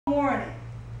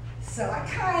So I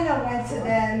kind of went to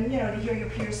them, you know, to hear your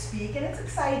peers speak, and it's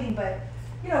exciting, but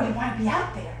you know, you want to be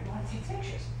out there, you want to take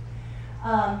pictures.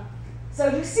 So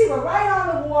you see, we're right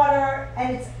on the water,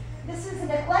 and this is an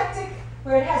eclectic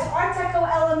where it has Art Deco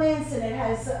elements, and it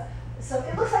has so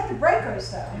it looks like the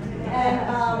Breakers though.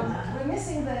 And we're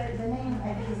missing the name,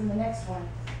 I think is in the next one,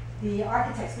 the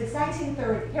architects, but it's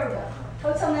 1930. Here we go.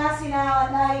 Hotel Nacional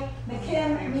at night,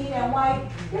 McKim, Mead, and White.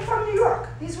 They're from New York.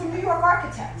 These were New York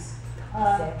architects.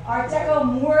 Art Deco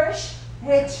Moorish,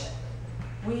 which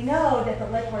we know that the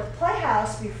Ledworth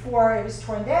Playhouse, before it was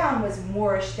torn down, was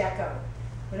Moorish Deco.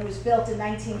 When it was built in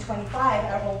 1925,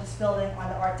 our oldest building on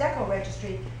the Art Deco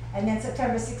registry, and then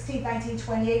September 16,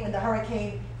 1928, when the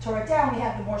hurricane tore it down, we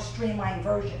have the more streamlined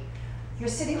version. Your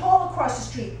City Hall across the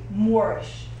street,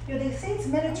 Moorish. You know, they say it's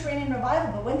Mediterranean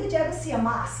revival, but when did you ever see a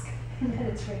mosque in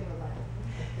Mediterranean revival?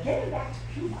 Getting back to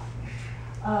Cuba.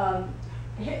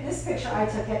 This picture I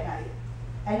took at night.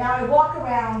 And now I walk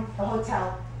around the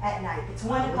hotel at night. It's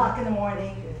 1 o'clock in the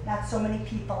morning, not so many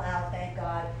people out, thank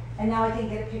God. And now I can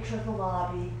get a picture of the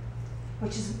lobby,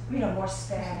 which is, you know, more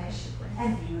Spanish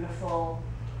and beautiful,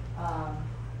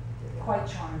 quite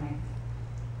charming.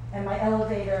 And my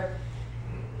elevator,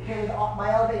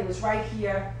 my elevator was right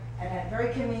here, and I had a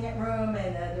very convenient room,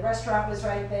 and the restaurant was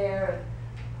right there.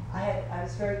 And I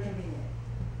was very convenient.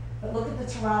 But look at the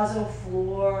terrazzo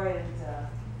floor, and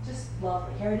just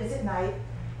lovely. Here it is at night.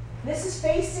 This is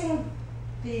facing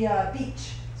the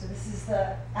beach. So this is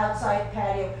the outside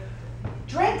patio.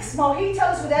 Drinks,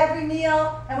 mojitos with every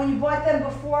meal, and when you bought them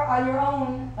before on your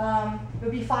own, it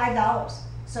would be $5.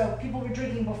 So people were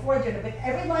drinking before dinner, but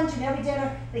every lunch and every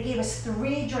dinner, they gave us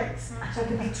 3 drinks. So it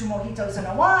could be 2 mojitos and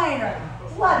a wine, or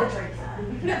a lot of drinking.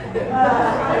 But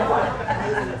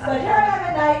here I am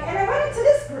at night, and I run into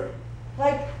this group.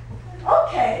 Like,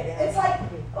 okay, it's like,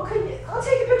 okay, I'll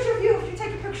take a picture of you if you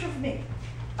take a picture of me.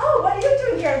 Oh, what are you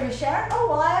doing here, Miss Sharon? Oh,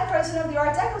 well, I am president of the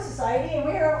Art Deco Society, and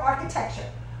we're here on architecture.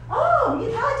 Oh, mi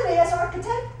padre is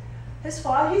architect. His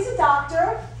father, he's a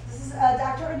doctor. This is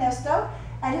Dr. Ernesto,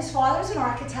 and his father's an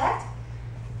architect.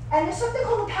 And there's something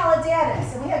called a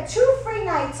Paladeras, and we had 2 free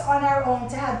nights on our own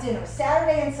to have dinner,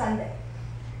 Saturday and Sunday.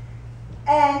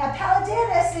 And a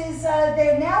Paladeras is,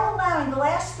 they're now allowing, the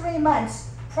last 3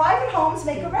 months, private homes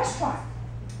make a restaurant,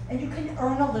 and you can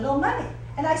earn a little money.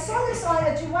 And I saw this on,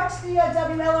 did you watch the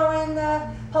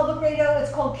WLRN public radio?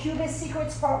 It's called Cuba's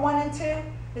Secrets Part 1 and 2.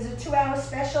 There's a 2-hour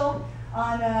special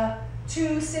on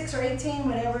 2, 6, or 18,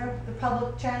 whatever, the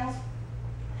public channels.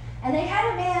 And they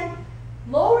had a man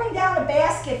lowering down a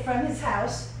basket from his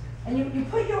house, and you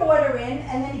put your order in,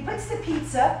 and then he puts the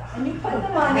pizza, and you put the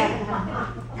money.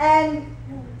 And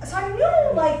so I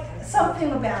knew like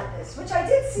something about this, which I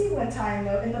did see one time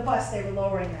in the bus, they were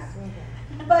lowering that.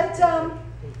 But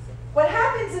what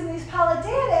happens in these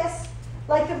paladeras,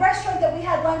 like the restaurant that we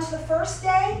had lunch the first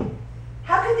day,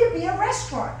 how could there be a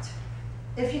restaurant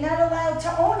if you're not allowed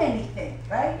to own anything,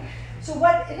 right? So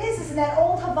what it is in that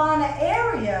old Habana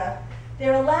area,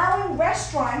 they're allowing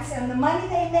restaurants, and the money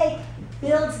they make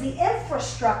builds the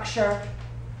infrastructure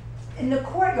in the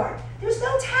courtyard. There's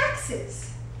no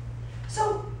taxes.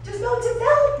 So there's no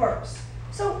developers.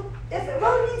 So if the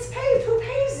road needs paved, who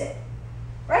pays it?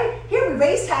 Right? Here we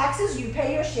raise taxes, you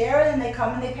pay your share, and then they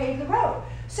come and they pave the road.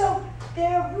 So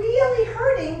they're really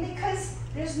hurting because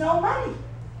there's no money.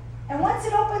 And once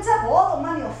it opens up, all the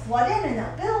money will flood in, and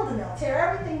they'll build, and they'll tear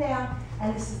everything down,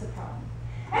 and this is the problem.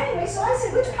 Anyway, so I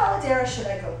said, which paladera should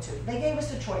I go to? They gave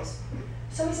us the choice.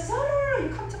 So he says, oh, no,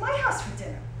 you come to my house for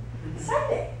dinner.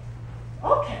 Sunday.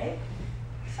 Okay,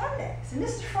 Sunday. So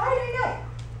this is Friday night.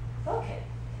 Okay.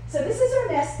 So this is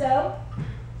Ernesto,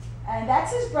 and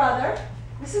that's his brother.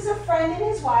 This is a friend and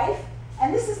his wife,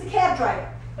 and this is the cab driver.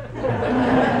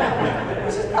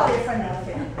 Which is probably a friend of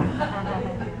the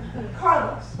family.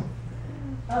 Carlos.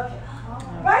 Okay.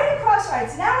 Right across, right.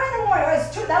 So now we're in the morning.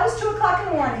 That was 2 o'clock in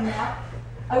the morning now.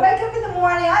 I wake up in the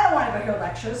morning. I don't want to go hear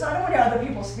lectures. I don't want to hear other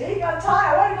people speak. I'm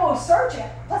tired. I want to go search it.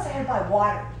 Plus, I had to buy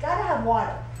water. You got to have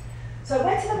water. So I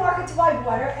went to the market to buy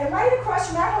water, and right across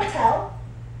from our hotel,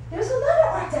 there's another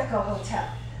Art Deco hotel.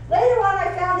 Later on,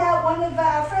 I found out one of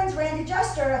our friends, Randy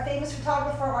Juster, a famous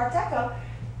photographer, Art Deco,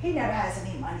 he never has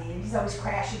any money, and he's always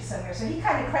crashing somewhere. So he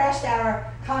kind of crashed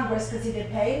our Congress because he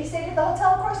didn't pay, and he stayed at the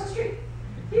hotel across the street.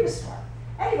 He was smart.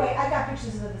 Anyway, I got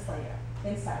pictures of this later,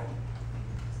 inside.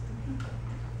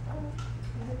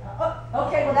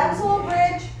 Okay, well that was a little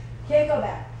bridge. Can't go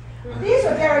back. These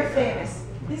are very famous.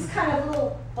 These kind of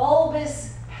little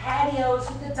bulbous patios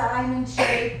with the diamond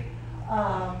shape.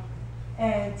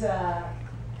 And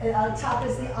on top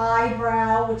is the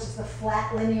eyebrow, which is the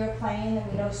flat linear plane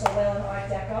that we know so well in Art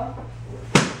Deco.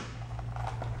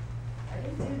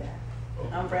 do that?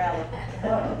 Umbrella. Oh,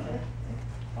 okay.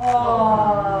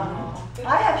 Oh,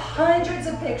 I have hundreds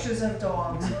of pictures of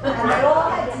dogs, and they all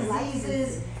had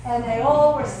diseases, and they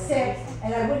all were sick,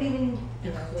 and I wouldn't even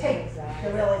take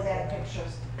the really bad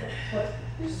pictures. But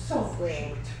they're so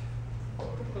cute.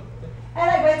 And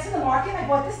I went to the market and I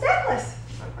bought this necklace.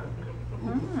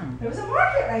 There was a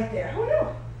market right there. Who knew?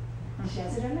 She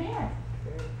has it in her hand.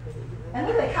 And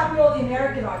look, they copy all the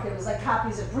American art. There was like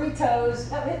copies of Britos.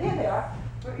 Oh, here they are.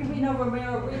 We know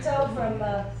Romero Brito from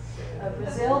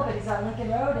Brazil, but he's on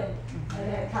Lincoln Road, and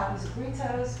they had copies of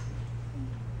Britos.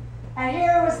 And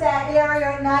here was that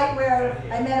area at night where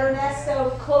I met Ernesto,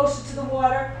 closer to the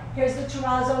water. Here's the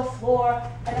terrazzo floor,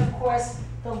 and of course,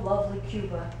 the lovely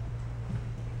Cuba.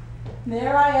 And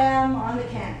there I am on the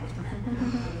canopy.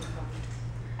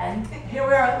 And here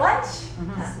we are at lunch.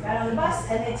 Got on the bus,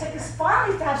 and they took us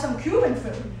finally to have some Cuban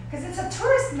food, because it's a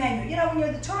tourist menu. You know, when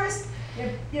you're the tourist,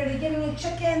 they're giving you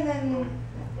chicken and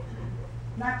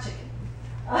not chicken.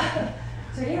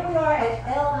 So here we are at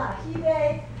El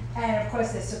Ajibe, and of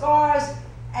course there's cigars,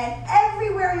 and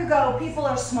everywhere you go, people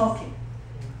are smoking.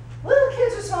 Little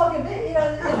kids are smoking, you know,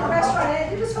 in the restaurant,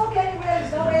 and you can smoke anywhere,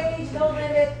 there's no age, no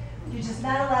limit. You're just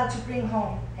not allowed to bring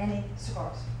home any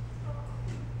cigars.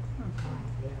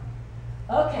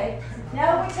 Okay,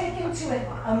 now we're taken to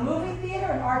a movie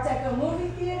theater, an Art Deco movie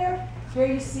theater. Here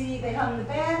you see they hung the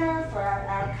banner for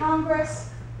our Congress.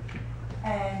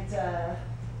 And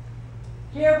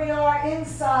here we are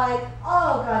inside.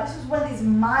 Oh God, this was one of these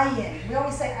Mayan. We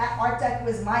always say Art Deco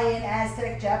is Mayan,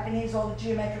 Aztec, Japanese, all the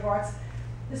geometric arts.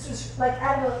 This was like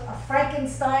out of a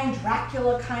Frankenstein,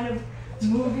 Dracula kind of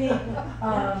movie. You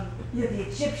know, the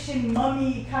Egyptian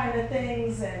mummy kind of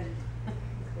things, and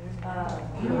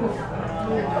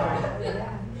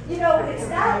you know, it's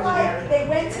not like they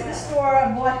went to the store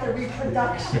and bought the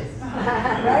reproduction,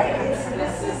 right?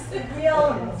 This is the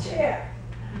real chair.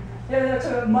 They're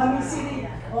sort of mummy seating,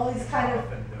 all these kind of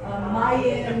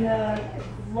Mayan,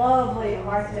 lovely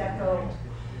Art Deco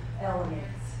elements.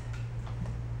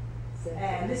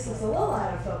 And this was a little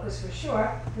out of focus for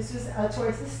sure. This was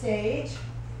towards the stage.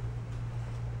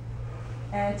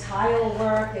 And tile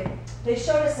work, and they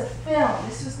showed us a film.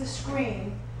 This was the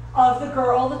screen of the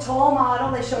girl, the tall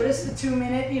model. They showed us the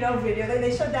 2-minute, you know, video.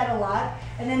 They showed that a lot,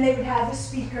 and then they would have the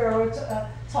speaker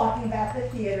talking about the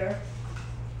theater.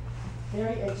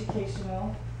 Very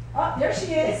educational. Oh, there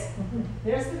she is.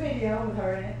 There's the video with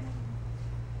her in it.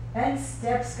 And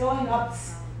steps going up,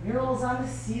 murals on the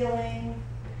ceiling.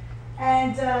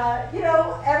 And, you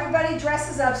know, everybody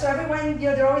dresses up, so everyone, you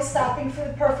know, they're always stopping for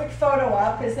the perfect photo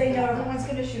op because they know everyone's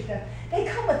going to shoot them. They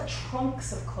come with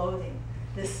trunks of clothing,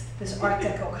 this Art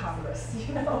Deco Congress,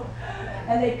 you know,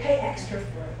 and they pay extra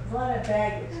for it, a lot of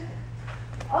baggage.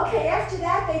 Okay, after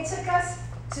that, they took us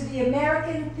to the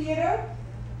American Theater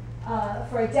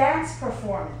for a dance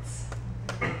performance.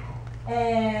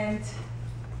 And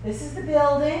this is the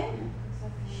building.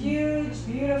 Huge,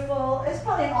 beautiful, it's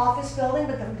probably an office building,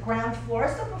 but the ground floor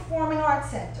is the Performing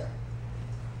Arts Center.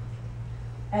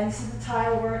 And this is the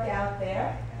tile work out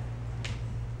there.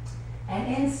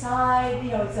 And inside, you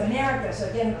know, it's America, so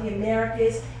again, with the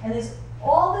Americas, and there's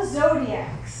all the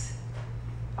zodiacs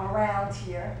around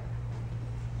here,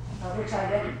 which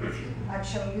I'm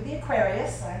showing you the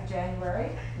Aquarius, I'm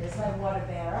January. There's my water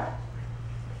bearer.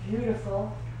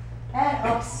 Beautiful. And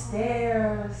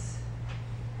upstairs,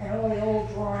 and all the old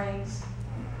drawings.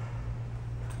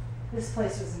 This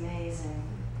place was amazing.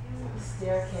 The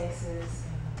staircases,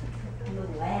 and the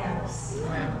lamps.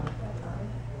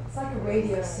 It's like a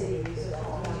Radio City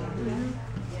musical.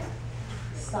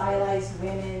 Stylized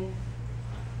women,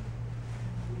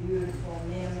 beautiful,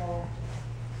 minimal.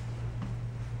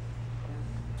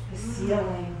 The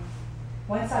ceiling.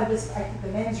 One side was the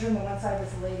men's room, and one side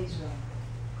was the ladies'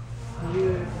 room.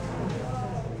 Beautiful.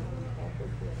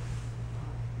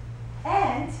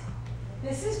 And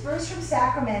this is Bruce from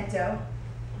Sacramento.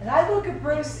 And I look at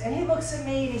Bruce, and he looks at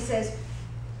me, and he says,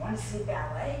 "Want to see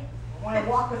ballet? Want to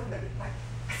walk with me?" I'm like,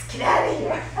 let's get out of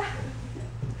here.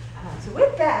 So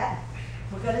with that,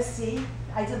 we're going to see,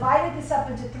 I divided this up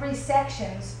into 3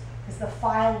 sections because the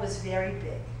file was very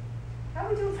big. How are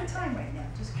we doing for time right now?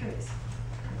 Just curious.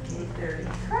 8:30.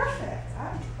 Perfect.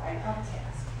 I'm right on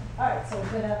task. All right, so we're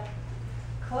going to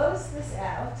close this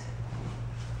out.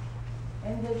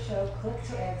 End of show, click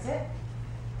to exit.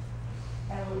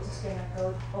 And we're just going to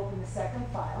go open the second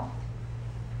file.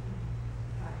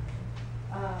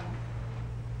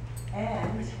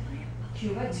 And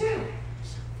Cuba 2.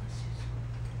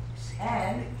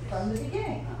 And from the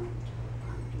beginning.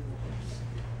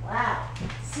 Wow.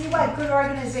 See what good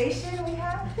organization we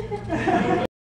have?